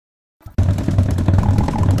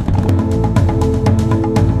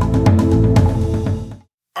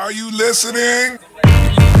Are you listening?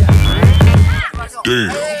 Damn.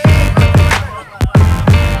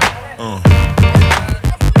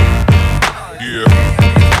 Yeah.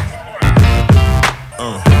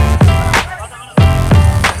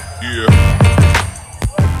 Yeah.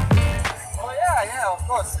 Oh yeah, of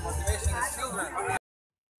course. Motivation is children.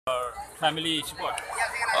 Family support.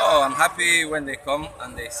 Oh, I'm happy when they come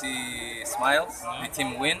and they see smiles. The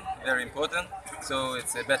team win, very important. So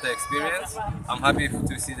it's a better experience. I'm happy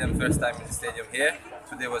to see them first time in the stadium here.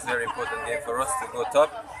 Today was a very important game for us to go top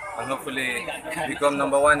and hopefully become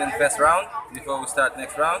 #1 in the first round before we start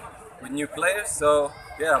next round with new players. So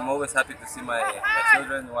yeah, I'm always happy to see my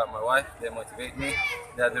children, my wife. They motivate me.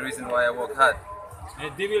 They are the reason why I work hard.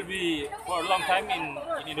 They will be for a long time in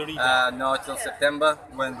Indonesia. No, till September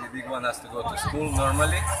when the big one has to go to school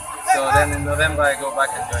normally. So then in November I go back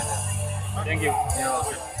and join them. Thank you. You're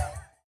welcome.